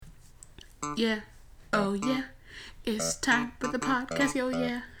Yeah, oh yeah, it's time for the podcast, yo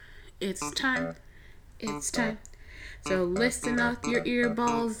yeah, it's time, it's time. So listen up your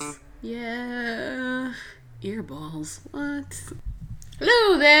earballs, yeah, earballs, what?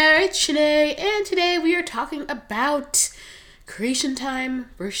 Hello there, it's Shanae, and today we are talking about creation time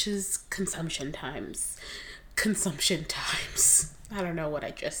versus consumption times. Consumption times. I don't know what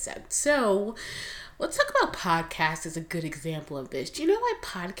I just said. So, let's talk about podcasts as a good example of this. Do you know why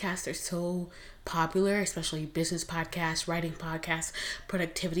podcasts are so popular, especially business podcasts, writing podcasts,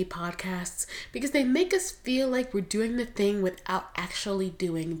 productivity podcasts? Because they make us feel like we're doing the thing without actually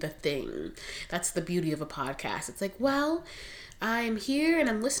doing the thing. That's the beauty of a podcast. It's like, well, I'm here and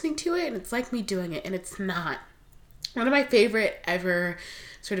I'm listening to it and it's like me doing it, and it's not. One of my favorite ever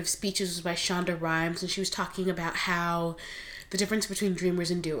sort of speeches was by Shonda Rhimes, and she was talking about how the difference between dreamers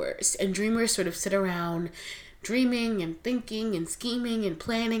and doers. And dreamers sort of sit around dreaming and thinking and scheming and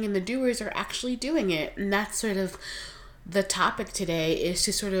planning, and the doers are actually doing it. And that's sort of the topic today, is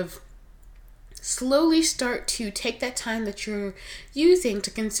to sort of slowly start to take that time that you're using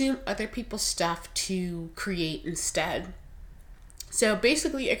to consume other people's stuff to create instead. So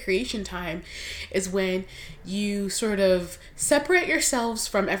basically, a creation time is when you sort of separate yourselves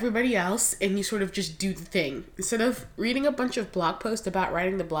from everybody else and you sort of just do the thing. Instead of reading a bunch of blog posts about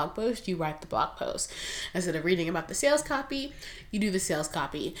writing the blog post, you write the blog post. Instead of reading about the sales copy, you do the sales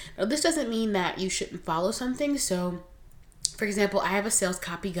copy. Now, this doesn't mean that you shouldn't follow something. So, for example, I have a sales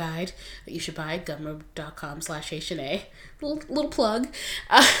copy guide that you should buy at gumroad.com/HNA. Little plug.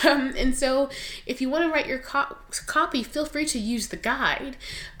 And so if you want to write your copy, feel free to use the guide.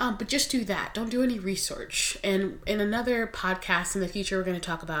 But just do that. Don't do any research. And in another podcast in the future, we're going to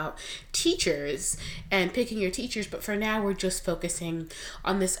talk about teachers and picking your teachers. But for now, we're just focusing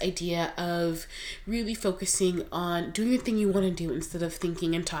on this idea of really focusing on doing the thing you want to do instead of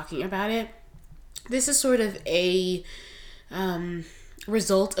thinking and talking about it. This is sort of a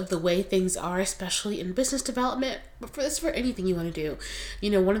result of the way things are, especially in business development, but for anything you want to do. You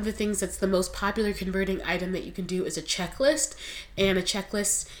know, one of the things that's the most popular converting item that you can do is a checklist, and a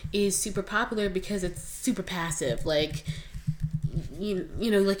checklist is super popular because it's super passive. Like, you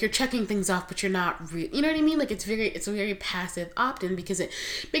know, like you're checking things off, but you're not you know what I mean? Like it's a very passive opt-in because it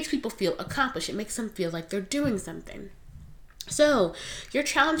makes people feel accomplished. It makes them feel like they're doing something. So, your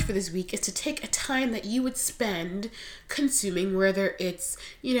challenge for this week is to take a time that you would spend consuming, whether it's,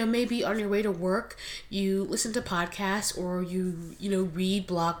 you know, maybe on your way to work, you listen to podcasts, or you read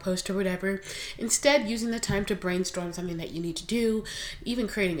blog posts or whatever. Instead, using the time to brainstorm something that you need to do, even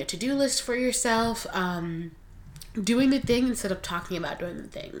creating a to-do list for yourself, doing the thing instead of talking about doing the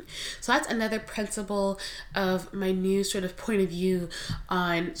thing. So that's another principle of my new sort of point of view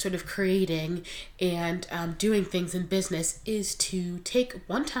on sort of creating and doing things in business, is to take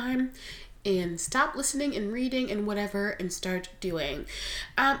one time and stop listening and reading and whatever and start doing.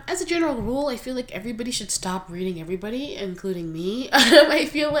 As a general rule, I feel like everybody should stop reading everybody, including me. I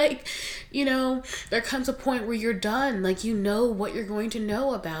feel like, you know, there comes a point where you're done. Like, you know what you're going to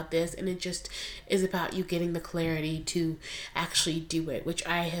know about this, and it just is about you getting the clarity to actually do it, which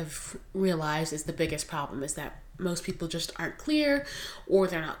I have realized is the biggest problem, is that most people just aren't clear, or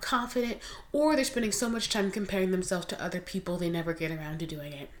they're not confident, or they're spending so much time comparing themselves to other people they never get around to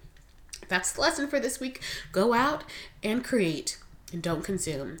doing it. That's the lesson for this week. Go out and create, and don't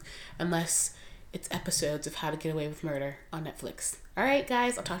consume, unless it's episodes of How to Get Away with Murder on Netflix. All right,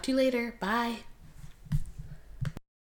 guys, I'll talk to you later. Bye.